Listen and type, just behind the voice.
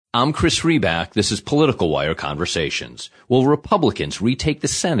I'm Chris Reback. This is Political Wire Conversations. Will Republicans retake the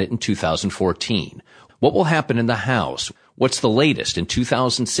Senate in 2014? What will happen in the House? What's the latest in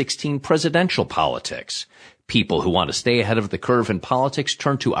 2016 presidential politics? People who want to stay ahead of the curve in politics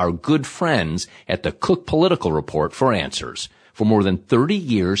turn to our good friends at the Cook Political Report for answers. For more than 30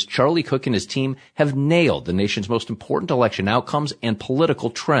 years, Charlie Cook and his team have nailed the nation's most important election outcomes and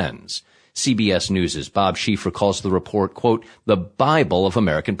political trends. CBS News' Bob Schieffer calls the report, quote, the Bible of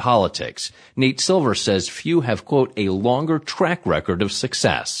American politics. Nate Silver says few have, quote, a longer track record of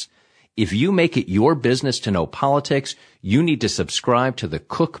success. If you make it your business to know politics, you need to subscribe to the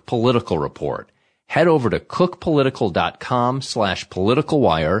Cook Political Report. Head over to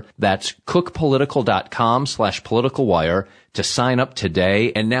cookpolitical.com/politicalwire. That's cookpolitical.com/politicalwire to sign up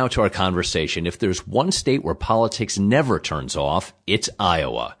today. And now to our conversation. If there's one state where politics never turns off, it's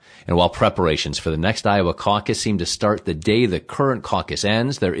Iowa. And while preparations for the next Iowa caucus seem to start the day the current caucus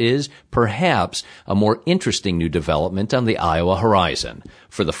ends, there is, perhaps, a more interesting new development on the Iowa horizon.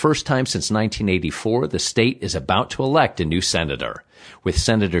 For the first time since 1984, the state is about to elect a new senator. With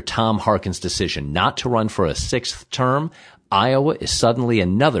Senator Tom Harkin's decision not to run for a sixth term, Iowa is suddenly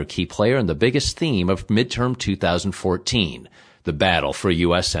another key player in the biggest theme of midterm 2014, the battle for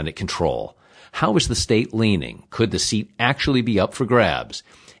U.S. Senate control. How is the state leaning? Could the seat actually be up for grabs?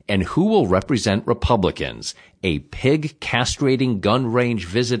 And who will represent Republicans? A pig-castrating gun range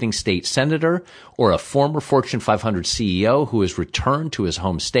visiting state senator or a former Fortune 500 CEO who has returned to his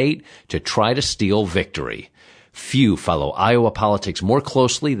home state to try to steal victory? Few follow Iowa politics more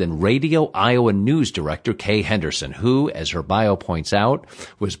closely than Radio Iowa News Director Kay Henderson, who, as her bio points out,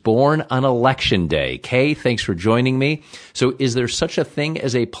 was born on Election Day. Kay, thanks for joining me. So is there such a thing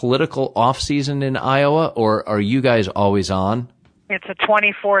as a political off-season in Iowa, or are you guys always on? It's a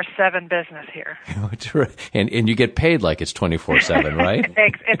 24/7 business here. And you get paid like it's 24/7, right?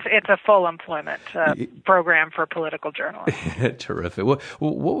 It's a full employment program for political journalists. Terrific. What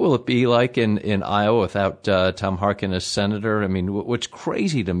will it be like in Iowa without Tom Harkin as senator? I mean, what's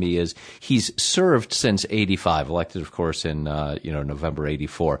crazy to me is he's served since 85, elected, of course, in November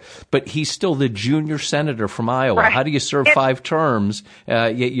 84, but he's still the junior senator from Iowa. Right. How do you serve 5 terms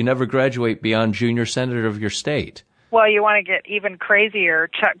yet you never graduate beyond junior senator of your state? Well, you want to get even crazier.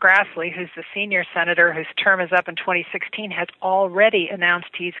 Chuck Grassley, who's the senior senator whose term is up in 2016, has already announced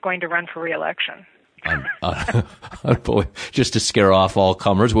he's going to run for re-election. Just to scare off all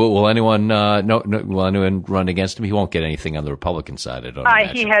comers. Will anyone will anyone run against him? He won't get anything on the Republican side, I don't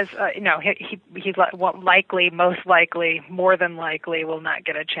imagine. He has he's more than likely will not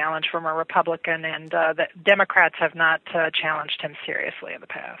get a challenge from a Republican, and the Democrats have not challenged him seriously in the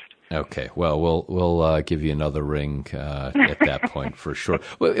past. Okay, well, we'll give you another ring at that point for sure.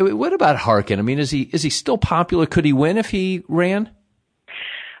 What about Harkin? I mean, is he still popular? Could he win if he ran?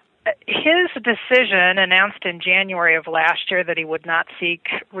 His decision, announced in January of last year, that he would not seek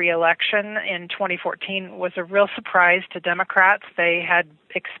re-election in 2014 was a real surprise to Democrats. They had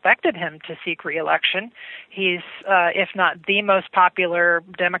expected him to seek re-election. He's, if not the most popular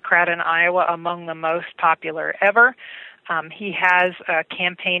Democrat in Iowa, among the most popular ever. He has a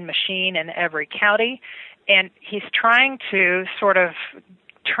campaign machine in every county, and he's trying to sort of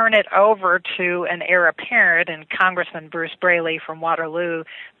turn it over to an heir apparent in Congressman Bruce Braley from Waterloo,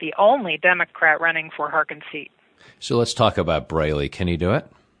 the only Democrat running for Harkin's seat. So let's talk about Braley. Can he do it?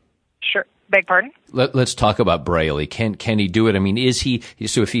 Sure. Beg pardon? Let's talk about Braley. Can he do it? I mean, is he?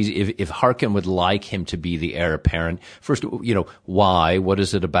 So if Harkin would like him to be the heir apparent, first, why? What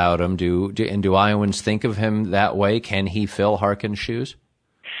is it about him? Do Iowans think of him that way? Can he fill Harkin's shoes?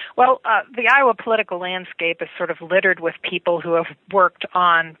 Well, the Iowa political landscape is sort of littered with people who have worked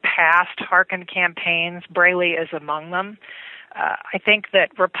on past Harkin campaigns. Braley is among them. I think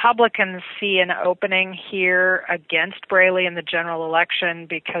that Republicans see an opening here against Braley in the general election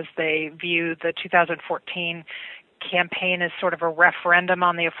because they view the 2014 campaign as sort of a referendum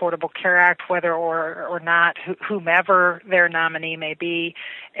on the Affordable Care Act, whether or not whomever their nominee may be.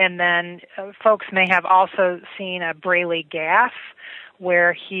 And then folks may have also seen a Braley gaffe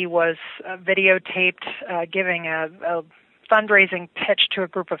where he was videotaped giving a fundraising pitch to a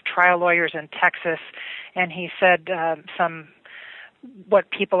group of trial lawyers in Texas, and he said what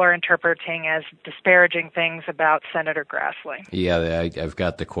people are interpreting as disparaging things about Senator Grassley. Yeah, I've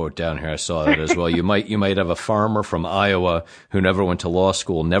got the quote down here. I saw that as well. You might have a farmer from Iowa who never went to law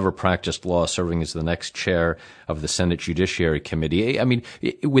school, never practiced law, serving as the next chair of the Senate Judiciary Committee. I mean,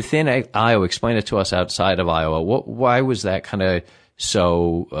 within Iowa, explain it to us outside of Iowa. Why was that kind of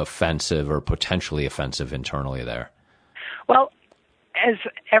so offensive or potentially offensive internally there? Well, as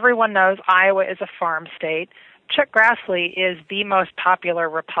everyone knows, Iowa is a farm state. Chuck Grassley is the most popular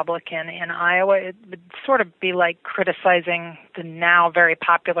Republican in Iowa. It would sort of be like criticizing the now very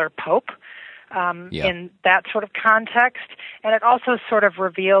popular Pope. In that sort of context. And it also sort of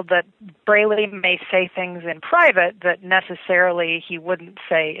revealed that Braley may say things in private that necessarily he wouldn't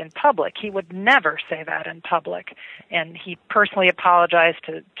say in public. He would never say that in public. And he personally apologized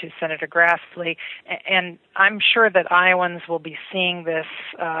to Senator Grassley. And I'm sure that Iowans will be seeing this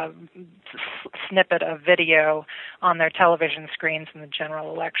snippet of video on their television screens in the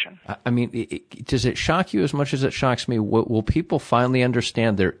general election. I mean, does it shock you as much as it shocks me? Will people finally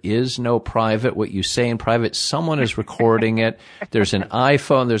understand there is no private? What you say in private, someone is recording it. There's an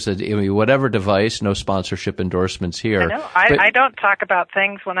iPhone. There's whatever device. No sponsorship endorsements here. I know. I don't talk about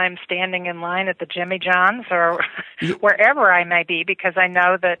things when I'm standing in line at the Jimmy John's or wherever I may be, because I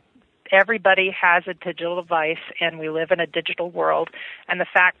know that everybody has a digital device, and we live in a digital world. And the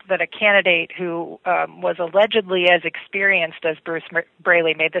fact that a candidate who was allegedly as experienced as Bruce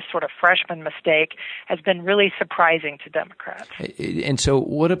Braley made this sort of freshman mistake has been really surprising to Democrats. And so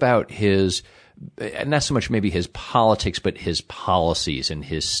what about his, not so much maybe his politics, but his policies and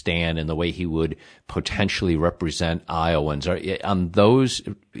his stand and the way he would potentially represent Iowans? In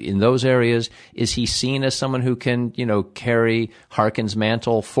those areas, is he seen as someone who can, carry Harkin's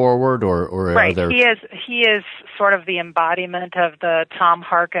mantle forward, or right? Are there... He is sort of the embodiment of the Tom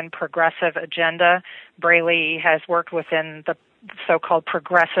Harkin progressive agenda. Braley has worked within the so-called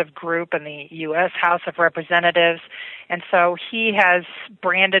progressive group in the U.S. House of Representatives. And so he has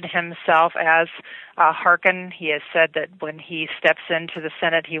branded himself as Harkin. He has said that when he steps into the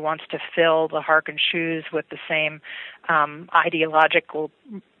Senate, he wants to fill the Harkin shoes with the same ideological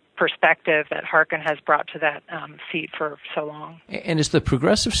perspective that Harkin has brought to that seat for so long. And is the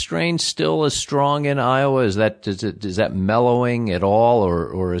progressive strain still as strong in Iowa? Is that mellowing at all,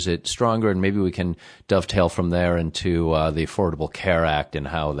 or is it stronger? And maybe we can dovetail from there into the Affordable Care Act and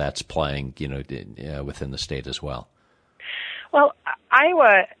how that's playing, within the state as well. Well,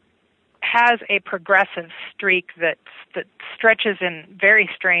 Iowa has a progressive streak that stretches in very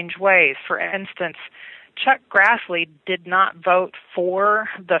strange ways. For instance, Chuck Grassley did not vote for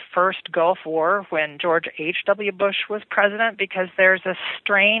the first Gulf War when George H.W. Bush was president, because there's a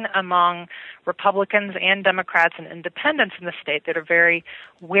strain among Republicans and Democrats and independents in the state that are very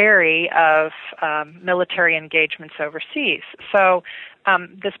wary of military engagements overseas. So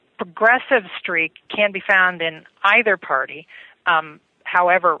this progressive streak can be found in either party.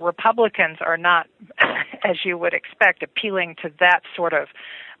 However, Republicans are not, as you would expect, appealing to that sort of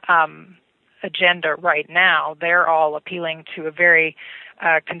agenda right now. They're all appealing to a very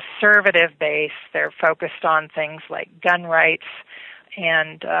conservative base. They're focused on things like gun rights.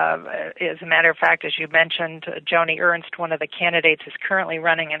 And as a matter of fact, as you mentioned, Joni Ernst, one of the candidates, is currently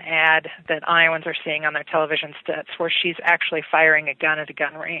running an ad that Iowans are seeing on their television sets where she's actually firing a gun at a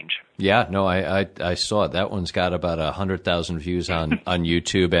gun range. Yeah, no, I saw it. That one's got about 100,000 views on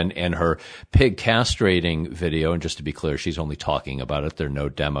YouTube, and her pig castrating video. And just to be clear, she's only talking about it. There are no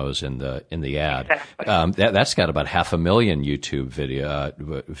demos in the ad. Exactly. That's got about 500,000 YouTube video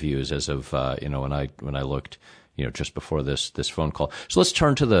views as of when I looked. Just before this phone call. So let's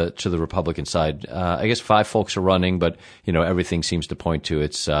turn to the Republican side. I guess 5 folks are running, but everything seems to point to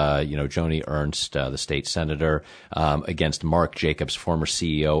it's Joni Ernst, the state senator, against Mark Jacobs, former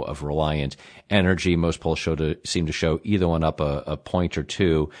CEO of Reliant Energy. Most polls seem to show either one up a point or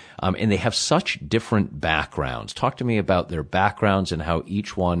two, and they have such different backgrounds. Talk to me about their backgrounds and how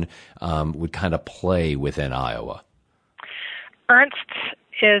each one would kind of play within Iowa. Ernst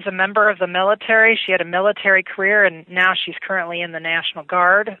is a member of the military. She had a military career, and now she's currently in the National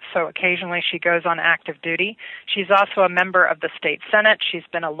Guard, so occasionally she goes on active duty. She's also a member of the state Senate. She's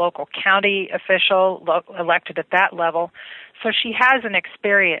been a local county official, elected at that level. So she has an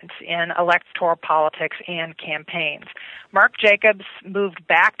experience in electoral politics and campaigns. Mark Jacobs moved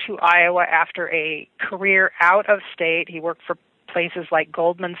back to Iowa after a career out of state. He worked for places like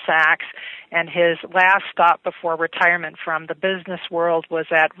Goldman Sachs, and his last stop before retirement from the business world was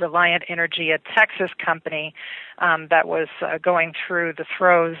at Reliant Energy, a Texas company that was going through the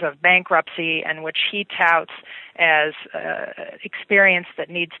throes of bankruptcy, and which he touts as experience that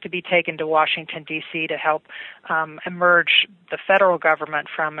needs to be taken to Washington, D.C. to help emerge the federal government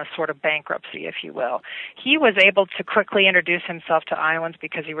from a sort of bankruptcy, if you will. He was able to quickly introduce himself to Iowans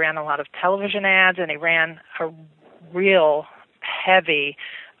because he ran a lot of television ads, and he ran a real heavy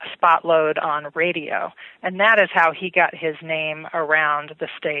spot load on radio. And that is how he got his name around the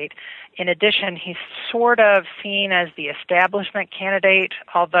state. In addition, he's sort of seen as the establishment candidate,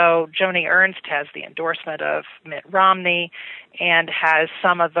 although Joni Ernst has the endorsement of Mitt Romney and has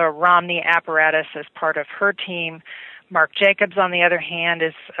some of the Romney apparatus as part of her team. Mark Jacobs, on the other hand,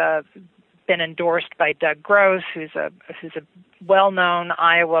 is been endorsed by Doug Gross, who's a well-known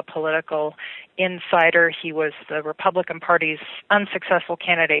Iowa political insider. He was the Republican Party's unsuccessful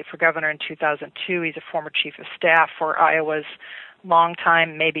candidate for governor in 2002. He's a former chief of staff for Iowa's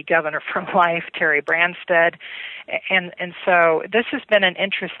longtime, maybe governor for life, Terry Branstad. And so this has been an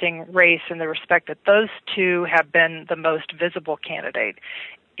interesting race in the respect that those two have been the most visible candidate.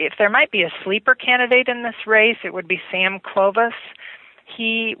 If there might be a sleeper candidate in this race, it would be Sam Clovis.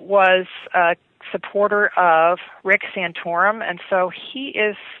 He was a supporter of Rick Santorum, and so he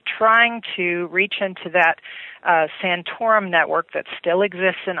is trying to reach into that Santorum network that still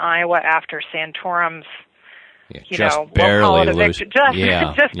exists in Iowa after Santorum's barely losing.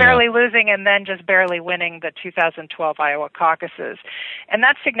 Barely losing and then just barely winning the 2012 Iowa caucuses. And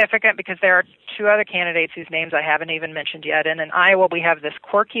that's significant because there are two other candidates whose names I haven't even mentioned yet. And in Iowa, we have this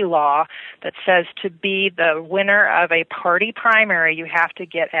quirky law that says to be the winner of a party primary, you have to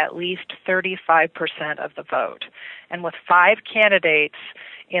get at least 35% of the vote. And with 5 candidates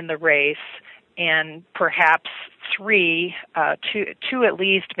in the race, and perhaps two at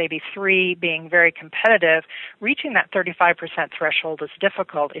least, maybe 3 being very competitive, reaching that 35% threshold is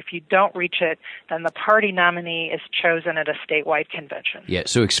difficult. If you don't reach it, then the party nominee is chosen at a statewide convention. Yeah,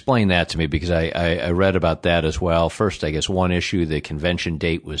 so explain that to me, because I read about that as well. First, I guess one issue, the convention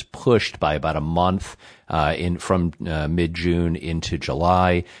date was pushed by about a month from mid-June into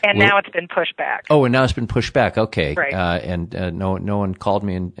July. And now it's been pushed back. Oh, and now it's been pushed back. Okay. Right. No one called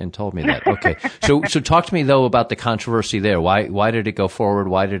me and told me that. Okay. So talk to me though about the controversy there. Why did it go forward?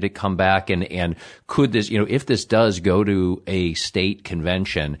 Why did it come back? And could this, if this does go to a state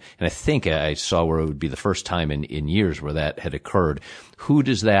convention, and I think I saw where it would be the first time in years where that had occurred, who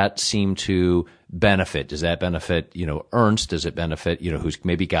does that seem to benefit? Does that benefit, Ernst? Does it benefit, who's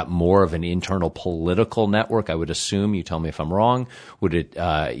maybe got more of an internal political network? I would assume, you tell me if I'm wrong. Would it,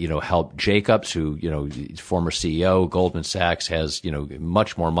 help Jacobs, who, former CEO, Goldman Sachs, has,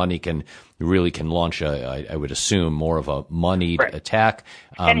 much more money, can launch I would assume, more of a moneyed attack.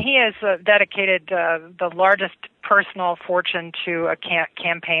 And he has dedicated the largest personal fortune to a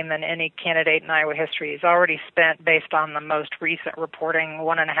campaign than any candidate in Iowa history. He's already spent, based on the most recent reporting,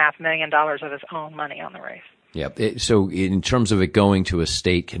 $1.5 million of his own money on the race. Yeah. So in terms of it going to a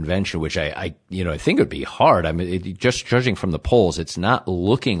state convention, which I think would be hard. I mean, just judging from the polls, it's not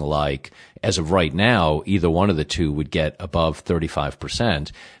looking like, as of right now, either one of the two would get above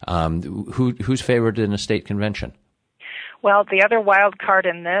 35%. Who's favored in a state convention? Well, the other wild card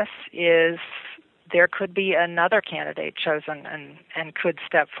in this is there could be another candidate chosen and could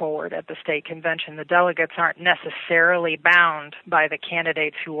step forward at the state convention. The delegates aren't necessarily bound by the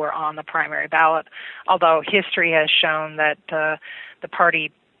candidates who were on the primary ballot, although history has shown that the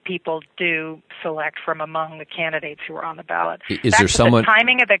party people do select from among the candidates who are on the ballot. Is there someone? The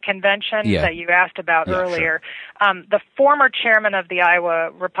timing of the convention that you asked about earlier. Sure. The former chairman of the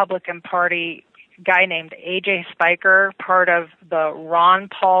Iowa Republican Party, guy named A.J. Spiker, part of the Ron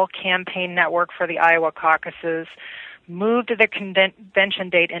Paul campaign network for the Iowa caucuses, moved the convention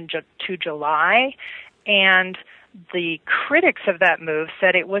date to July, and the critics of that move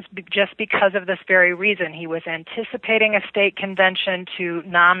said it was just because of this very reason. He was anticipating a state convention to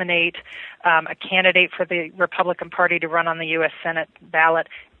nominate a candidate for the Republican Party to run on the U.S. Senate ballot,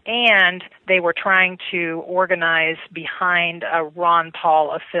 and they were trying to organize behind a Ron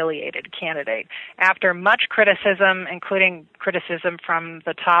Paul-affiliated candidate. After much criticism, including criticism from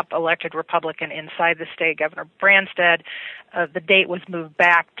the top elected Republican inside the state, Governor Branstad, the date was moved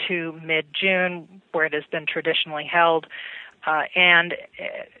back to mid-June, where it has been traditionally held. And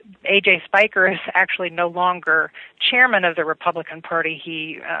A.J. Spiker is actually no longer chairman of the Republican Party.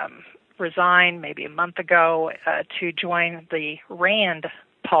 He resigned maybe a month ago to join the Rand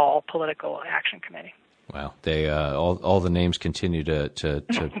Paul Political Action Committee. Wow, they all the names continue to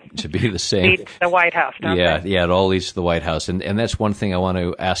be the same. The White House, don't they? Yeah, it all leads to the White House, and that's one thing I want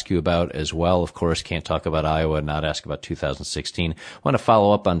to ask you about as well. Of course, can't talk about Iowa and not ask about 2016. I want to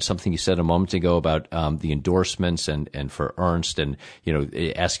follow up on something you said a moment ago about the endorsements and for Ernst, and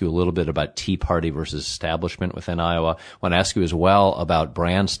ask you a little bit about Tea Party versus establishment within Iowa. I want to ask you as well about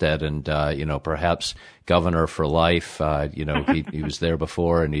Branstad and perhaps governor for life. He was there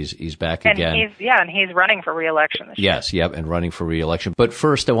before, and he's back and again. And he's running for re-election this year. Yes, yep, and running for re-election. But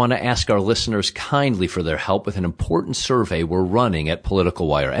first, I want to ask our listeners kindly for their help with an important survey we're running at Political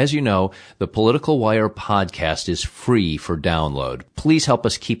Wire. As you know, the Political Wire podcast is free for download. Please help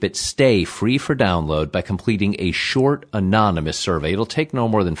us keep it stay free for download by completing a short, anonymous survey. It'll take no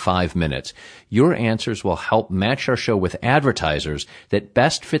more than 5 minutes. Your answers will help match our show with advertisers that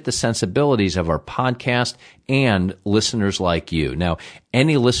best fit the sensibilities of our podcast and listeners like you. Now,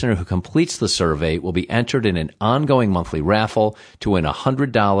 any listener who completes the survey will be entered in an ongoing monthly raffle to win a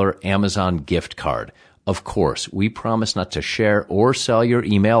 $100 Amazon gift card. Of course, we promise not to share or sell your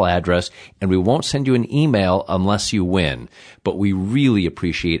email address, and we won't send you an email unless you win. But we really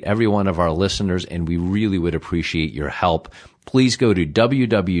appreciate every one of our listeners, and we really would appreciate your help. Please go to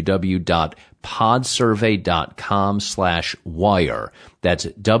www.podsurvey.com/wire. That's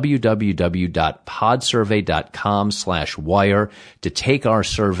www.podsurvey.com/wire to take our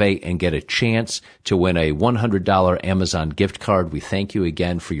survey and get a chance to win a $100 Amazon gift card. We thank you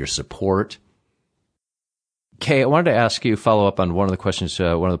again for your support. Kay, I wanted to ask you, follow up on one of the questions,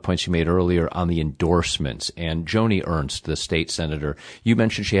 one of the points you made earlier on the endorsements. And Joni Ernst, the state senator, you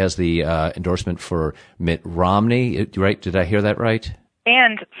mentioned she has the endorsement for Mitt Romney, right? Did I hear that right?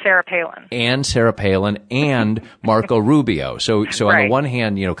 And Sarah Palin. And Marco Rubio. So right. On the one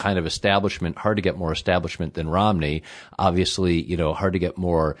hand, kind of establishment, hard to get more establishment than Romney. Obviously, hard to get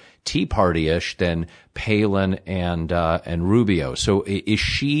more Tea Party-ish than Palin and Rubio. So is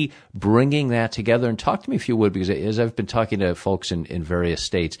she bringing that together? And talk to me if you would, because as I've been talking to folks in various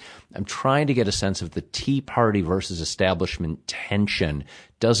states, I'm trying to get a sense of the Tea Party versus establishment tension.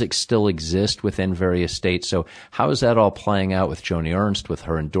 Does it still exist within various states? So how is that all playing out with Joni Ernst, with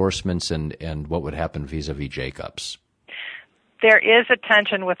her endorsements, and what would happen vis-a-vis Jacobs? There is a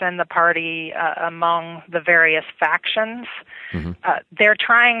tension within the party among the various factions. Mm-hmm. They're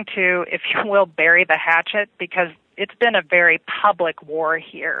trying to, if you will, bury the hatchet, because it's been a very public war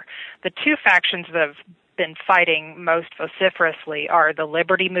here. The two factions that have been fighting most vociferously are the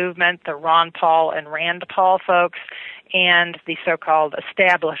Liberty Movement, the Ron Paul and Rand Paul folks, and the so-called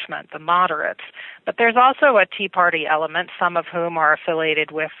establishment, the moderates. But there's also a Tea Party element, some of whom are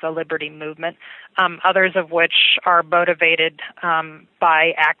affiliated with the Liberty Movement, others of which are motivated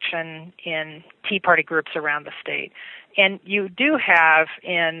by action in Tea Party groups around the state. And you do have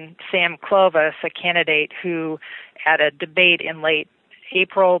in Sam Clovis a candidate who, at a debate in late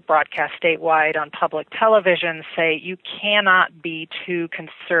April, broadcast statewide on public television, say you cannot be too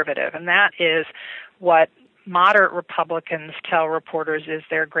conservative. And that is what moderate Republicans tell reporters is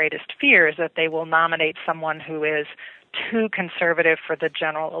their greatest fear, is that they will nominate someone who is too conservative for the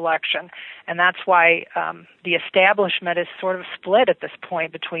general election. And that's why the establishment is sort of split at this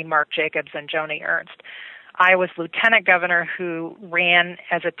point between Mark Jacobs and Joni Ernst. Iowa's lieutenant governor, who ran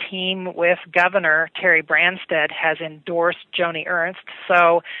as a team with Governor Terry Branstad, has endorsed Joni Ernst.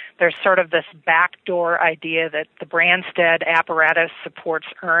 So there's sort of this backdoor idea that the Branstad apparatus supports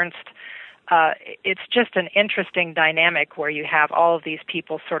Ernst. It's just an interesting dynamic where you have all of these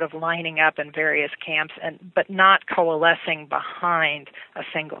people sort of lining up in various camps, but not coalescing behind a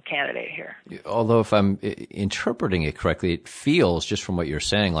single candidate here. Although if I'm interpreting it correctly, it feels, just from what you're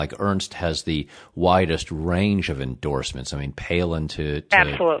saying, like Ernst has the widest range of endorsements. I mean, Palin to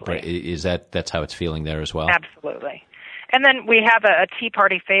Absolutely. Is that's how it's feeling there as well? Absolutely. And then we have a Tea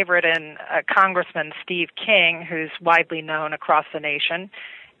Party favorite in Congressman Steve King, who's widely known across the nation.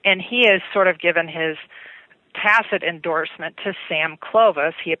 And he has sort of given his tacit endorsement to Sam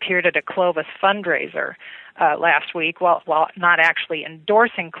Clovis. He appeared at a Clovis fundraiser last week while not actually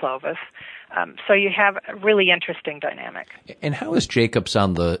endorsing Clovis. So you have a really interesting dynamic. And how is Jacobs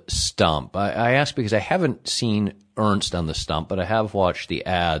on the stump? I ask because I haven't seen Ernst on the stump, but I have watched the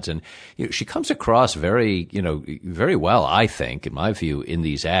ads, and she comes across very well, I think, in my view, in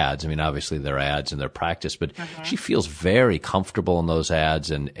these ads. I mean, obviously they're ads and they're practice, but she feels very comfortable in those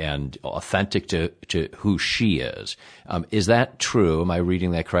ads and authentic to who she is. Is that true? Am I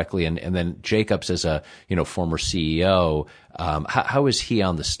reading that correctly? And then Jacobs, as a former CEO, how is he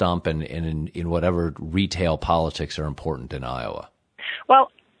on the stump and in whatever retail politics are important in Iowa?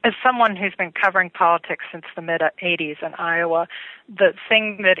 Well, as someone who's been covering politics since the mid-'80s in Iowa, the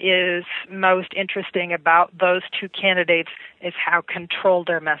thing that is most interesting about those two candidates is how controlled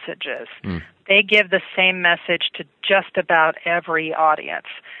their message is. They give the same message to just about every audience.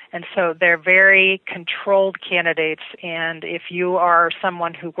 And so they're very controlled candidates, and if you are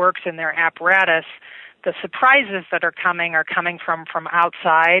someone who works in their apparatus, the surprises that are coming from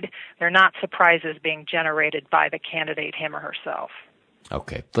outside. They're not surprises being generated by the candidate, him or herself.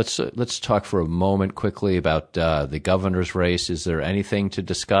 Okay, let's talk for a moment quickly about the governor's race. Is there anything to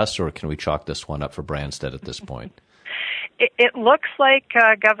discuss, or can we chalk this one up for Branstad at this point? It looks like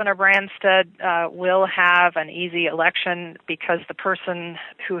Governor Branstad will have an easy election because the person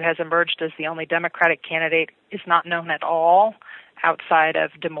who has emerged as the only Democratic candidate is not known at all outside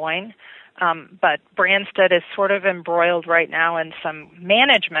of Des Moines. But Branstad is sort of embroiled right now in some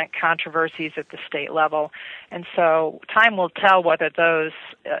management controversies at the state level. And so time will tell whether those,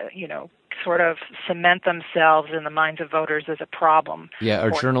 sort of cement themselves in the minds of voters as a problem. Yeah,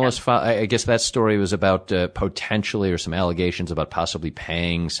 our journalist, I guess that story was about potentially or some allegations about possibly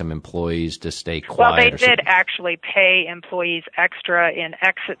paying some employees to stay quiet. Well, they did actually pay employees extra in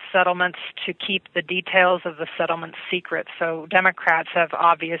exit settlements to keep the details of the settlement secret. So Democrats have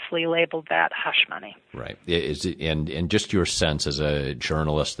obviously labeled that hush money. Right. And just your sense as a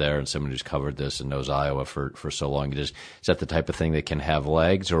journalist there and someone who's covered this and knows Iowa for so long, is that the type of thing that can have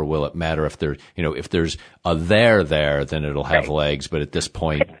legs, or will it matter if there's a there, then it'll have legs, but at this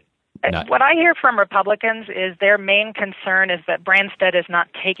point, not. What I hear from Republicans is their main concern is that Branstad is not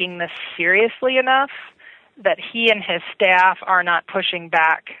taking this seriously enough, that he and his staff are not pushing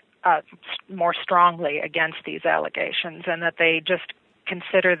back more strongly against these allegations, and that they just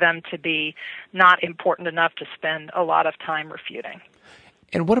consider them to be not important enough to spend a lot of time refuting.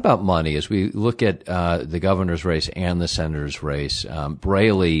 And what about money? As we look at the governor's race and the senator's race,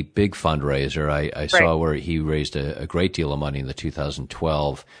 Braley, big fundraiser. I saw where he raised a great deal of money in the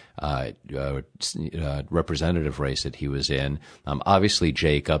 2012 representative race that he was in. Obviously,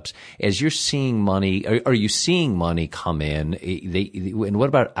 Jacobs. As you're seeing money, are you seeing money come in? And what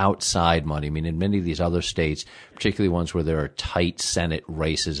about outside money? I mean, in many of these other states, particularly ones where there are tight Senate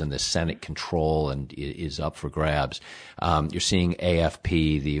races and the Senate control and is up for grabs, you're seeing AFP,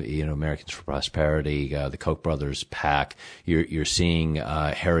 the Americans for Prosperity, the Koch brothers PAC. You're seeing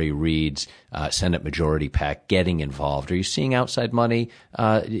Harry Reid's Senate Majority PAC getting involved. Are you seeing outside money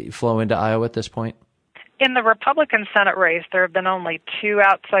flow into Iowa at this point? In the Republican Senate race, there have been only two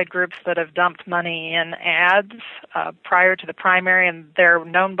outside groups that have dumped money in ads prior to the primary, and they're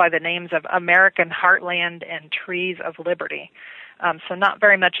known by the names of American Heartland and Trees of Liberty. So not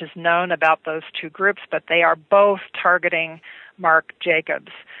very much is known about those two groups, but they are both targeting Mark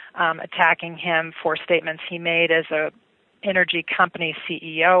Jacobs, attacking him for statements he made as a energy company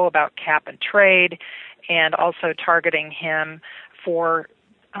CEO about cap and trade, and also targeting him for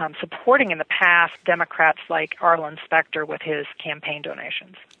supporting in the past Democrats like Arlen Specter with his campaign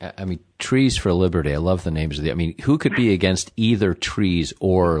donations. I mean, Trees for Liberty. I love the names of who could be against either Trees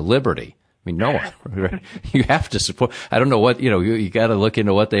or Liberty? I mean, no one. You have to support. I don't know what, you got to look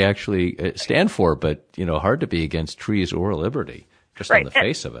into what they actually stand for, but, hard to be against Trees or Liberty, just on the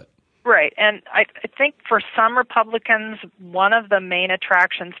face of it. Right. And I think for some Republicans, one of the main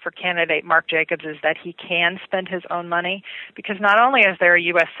attractions for candidate Mark Jacobs is that he can spend his own money, because not only is there a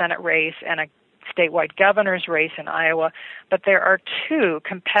U.S. Senate race and a statewide governor's race in Iowa, but there are two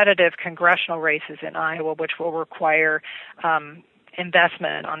competitive congressional races in Iowa which will require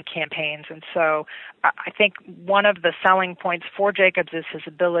investment on campaigns. And so I think one of the selling points for Jacobs is his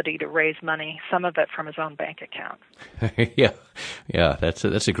ability to raise money, some of it from his own bank account. Yeah, that's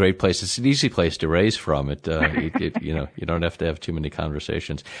a great place. It's an easy place to raise from. You don't have to have too many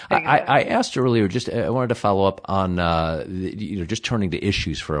conversations. Exactly. I asked earlier, I wanted to follow up on just turning to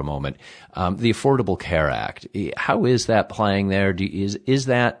issues for a moment. The Affordable Care Act. How is that playing there? Is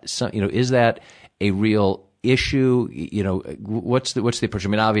that a real issue? What's the approach? I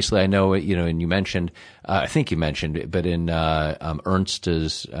mean, obviously, I know, and you mentioned, I think you mentioned, but in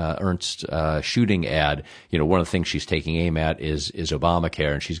Ernst's shooting ad, one of the things she's taking aim at is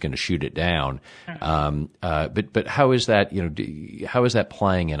Obamacare, and she's going to shoot it down. But how is that? How is that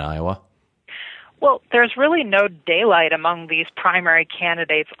playing in Iowa? Well, there's really no daylight among these primary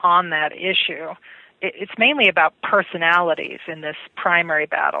candidates on that issue. It's mainly about personalities in this primary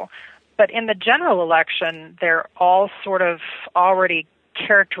battle. But in the general election, they're all sort of already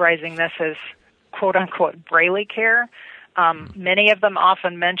characterizing this as quote-unquote Braley care. Many of them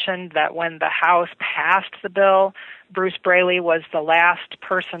often mentioned that when the House passed the bill, Bruce Braley was the last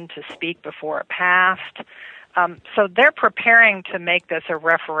person to speak before it passed. So they're preparing to make this a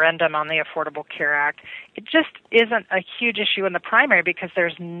referendum on the Affordable Care Act. It just isn't a huge issue in the primary because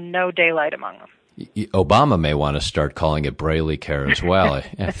there's no daylight among them. Obama may want to start calling it Braley Care as well.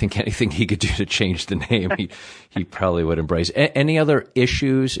 I think anything he could do to change the name, he probably would embrace. Any other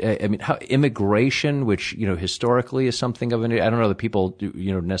issues? I mean, immigration, which, historically is something of I don't know that people,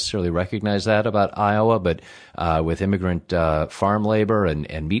 necessarily recognize that about Iowa, but with immigrant farm labor and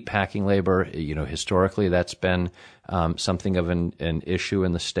meatpacking labor, historically that's been something of an issue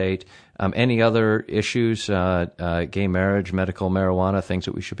in the state. Any other issues, gay marriage, medical marijuana, things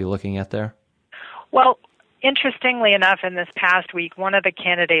that we should be looking at there? Well, interestingly enough, in this past week, one of the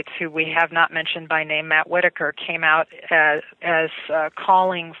candidates who we have not mentioned by name, Matt Whitaker, came out as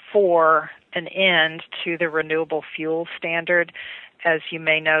calling for an end to the renewable fuel standard. As you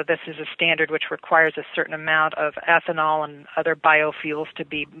may know, this is a standard which requires a certain amount of ethanol and other biofuels to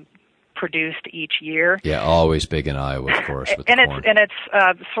be produced each year. Yeah, always big in Iowa, of course. With corn.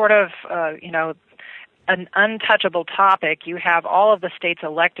 It's sort of, an untouchable topic. You have all of the state's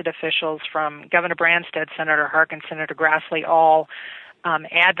elected officials, from Governor Branstad, Senator Harkin, Senator Grassley, all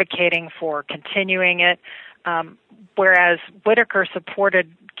advocating for continuing it, whereas Whitaker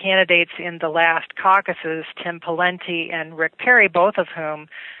supported candidates in the last caucuses, Tim Pawlenty and Rick Perry, both of whom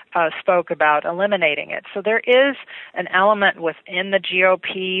spoke about eliminating it. So there is an element within the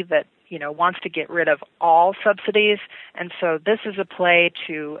GOP that wants to get rid of all subsidies, and so this is a play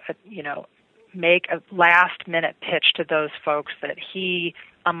to make a last-minute pitch to those folks that he,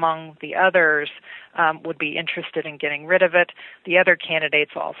 among the others, would be interested in getting rid of it. The other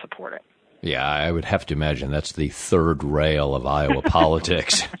candidates all support it. Yeah, I would have to imagine that's the third rail of Iowa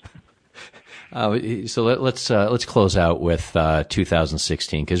politics. So let's close out with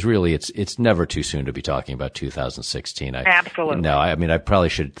 2016, because really it's never too soon to be talking about 2016. Absolutely. No, I mean I probably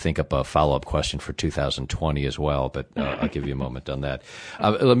should think up a follow-up question for 2020 as well, but I'll give you a moment on that.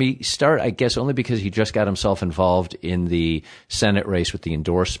 Let me start, I guess, only because he just got himself involved in the Senate race with the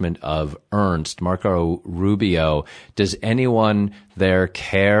endorsement of Marco Rubio. Does anyone there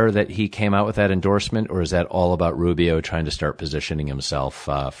care that he came out with that endorsement, or is that all about Rubio trying to start positioning himself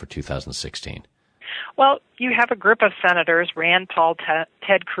for 2016? Well, you have a group of senators, Rand Paul,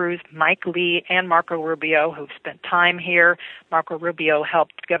 Ted Cruz, Mike Lee, and Marco Rubio, who've spent time here. Marco Rubio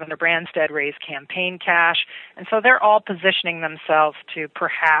helped Governor Branstad raise campaign cash, and so they're all positioning themselves to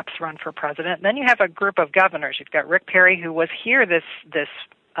perhaps run for president. Then you have a group of governors. You've got Rick Perry, who was here this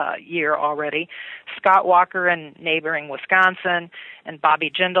year already, Scott Walker in neighboring Wisconsin, and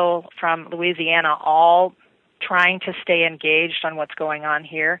Bobby Jindal from Louisiana, all trying to stay engaged on what's going on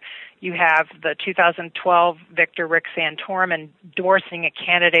here. You have the 2012 victor, Rick Santorum, endorsing a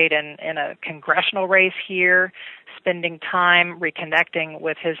candidate in a congressional race here, spending time reconnecting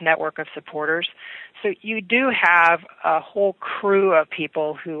with his network of supporters. So you do have a whole crew of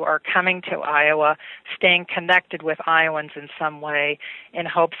people who are coming to Iowa, staying connected with Iowans in some way, in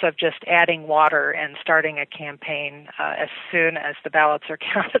hopes of just adding water and starting a campaign as soon as the ballots are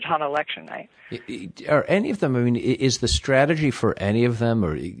counted on election night. Are any of them, I mean, is the strategy for any of them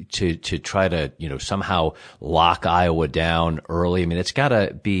or to try to, somehow lock Iowa down early? I mean, it's got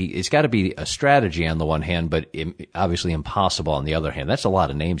to be a strategy on the one hand, but obviously impossible on the other hand. That's a lot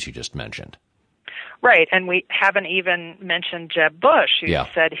of names you just mentioned. Right, and we haven't even mentioned Jeb Bush, who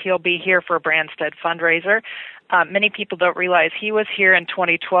said he'll be here for a Branstad fundraiser. Many people don't realize he was here in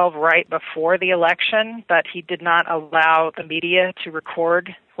 2012 right before the election, but he did not allow the media to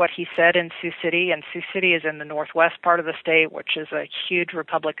record what he said in Sioux City, and Sioux City is in the northwest part of the state, which is a huge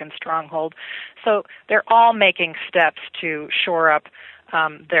Republican stronghold. So they're all making steps to shore up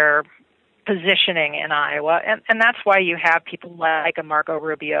their positioning in Iowa, and that's why you have people like a Marco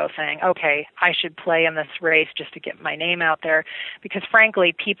Rubio saying, okay, I should play in this race just to get my name out there, because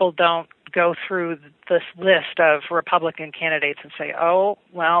frankly, people don't go through this list of Republican candidates and say, oh,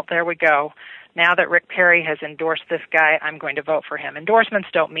 well, there we go. Now that Rick Perry has endorsed this guy, I'm going to vote for him. Endorsements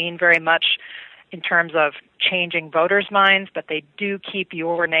don't mean very much in terms of changing voters' minds, but they do keep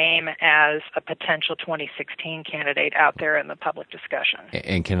your name as a potential 2016 candidate out there in the public discussion.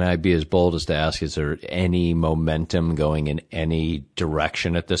 And can I be as bold as to ask, is there any momentum going in any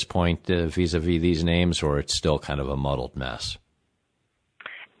direction at this point vis-a-vis these names, or it's still kind of a muddled mess?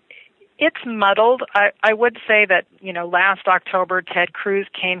 It's muddled. I would say that, last October, Ted Cruz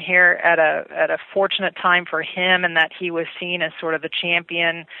came here at a fortunate time for him, and that he was seen as sort of the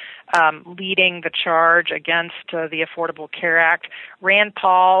champion leading the charge against the Affordable Care Act. Rand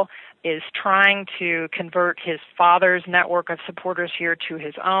Paul is trying to convert his father's network of supporters here to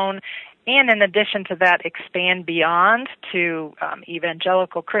his own, and in addition to that, expand beyond to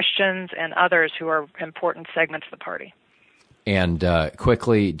evangelical Christians and others who are important segments of the party. And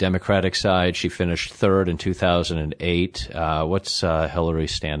quickly, Democratic side, she finished third in 2008. What's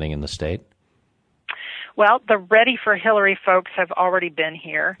Hillary's standing in the state? Well, the Ready for Hillary folks have already been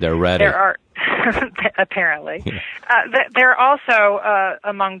here. They're ready. There are, apparently. There are also,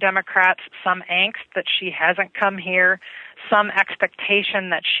 among Democrats, some angst that she hasn't come here, some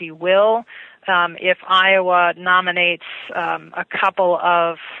expectation that she will. If Iowa nominates a couple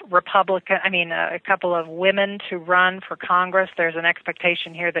of a couple of women to run for Congress, there's an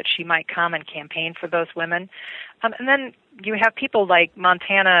expectation here that she might come and campaign for those women. And then you have people like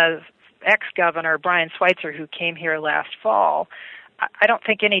Montana's ex-governor Brian Schweitzer, who came here last fall. I don't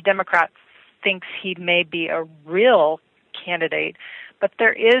think any Democrat thinks he may be a real candidate, but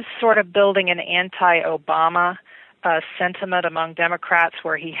there is sort of building an anti-Obama sentiment among Democrats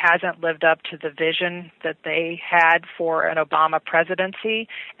where he hasn't lived up to the vision that they had for an Obama presidency,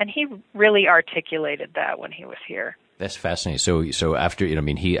 and he really articulated that when he was here. That's fascinating. So after,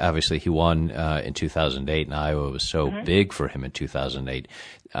 he won in 2008, and Iowa was so big for him in 2008.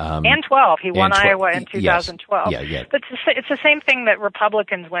 And 12. He won Iowa in 2012. Yes. Yeah. But it's the same thing that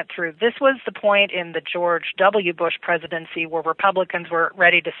Republicans went through. This was the point in the George W. Bush presidency where Republicans were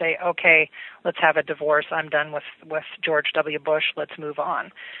ready to say, okay, let's have a divorce. I'm done with George W. Bush. Let's move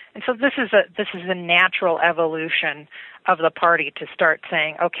on. And so this is a natural evolution of the party to start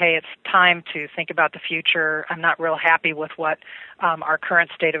saying, okay, it's time to think about the future. I'm not real happy with what our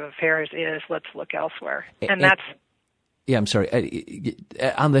current state of affairs is. Let's look elsewhere. And that's... Yeah, I'm sorry.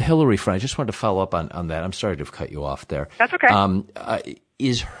 On the Hillary front, I just wanted to follow up on that. I'm sorry to have cut you off there. That's okay.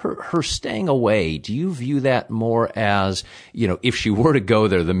 Is her staying away, do you view that more as, if she were to go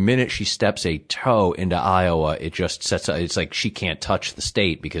there, the minute she steps a toe into Iowa, it just it's like she can't touch the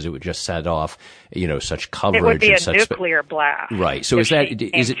state because it would just set off, such coverage. It would be and a nuclear blast. Right. So is it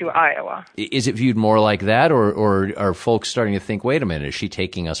to Iowa? Is it viewed more like that, or are folks starting to think, wait a minute, is she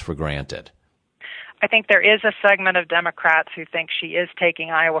taking us for granted? I think there is a segment of Democrats who think she is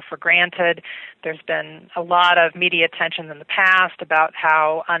taking Iowa for granted. There's been a lot of media attention in the past about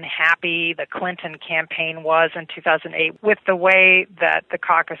how unhappy the Clinton campaign was in 2008 with the way that the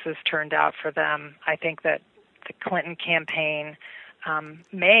caucuses turned out for them. I think that the Clinton campaign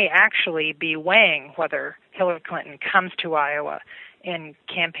may actually be weighing whether Hillary Clinton comes to Iowa in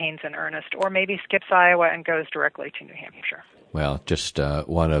campaigns in earnest, or maybe skips Iowa and goes directly to New Hampshire. Well, just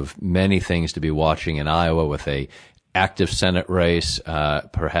one of many things to be watching in Iowa with a active Senate race,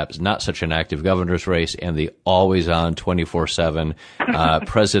 perhaps not such an active governor's race, and the always-on 24/7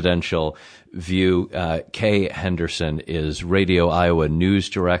 presidential view. Kay Henderson is Radio Iowa News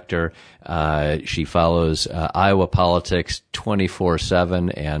Director. She follows Iowa politics 24/7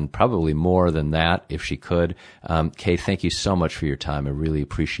 and probably more than that if she could. Kay, thank you so much for your time. I really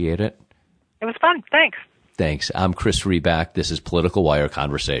appreciate it. It was fun. Thanks. Thanks. I'm Chris Reback. This is Political Wire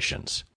Conversations.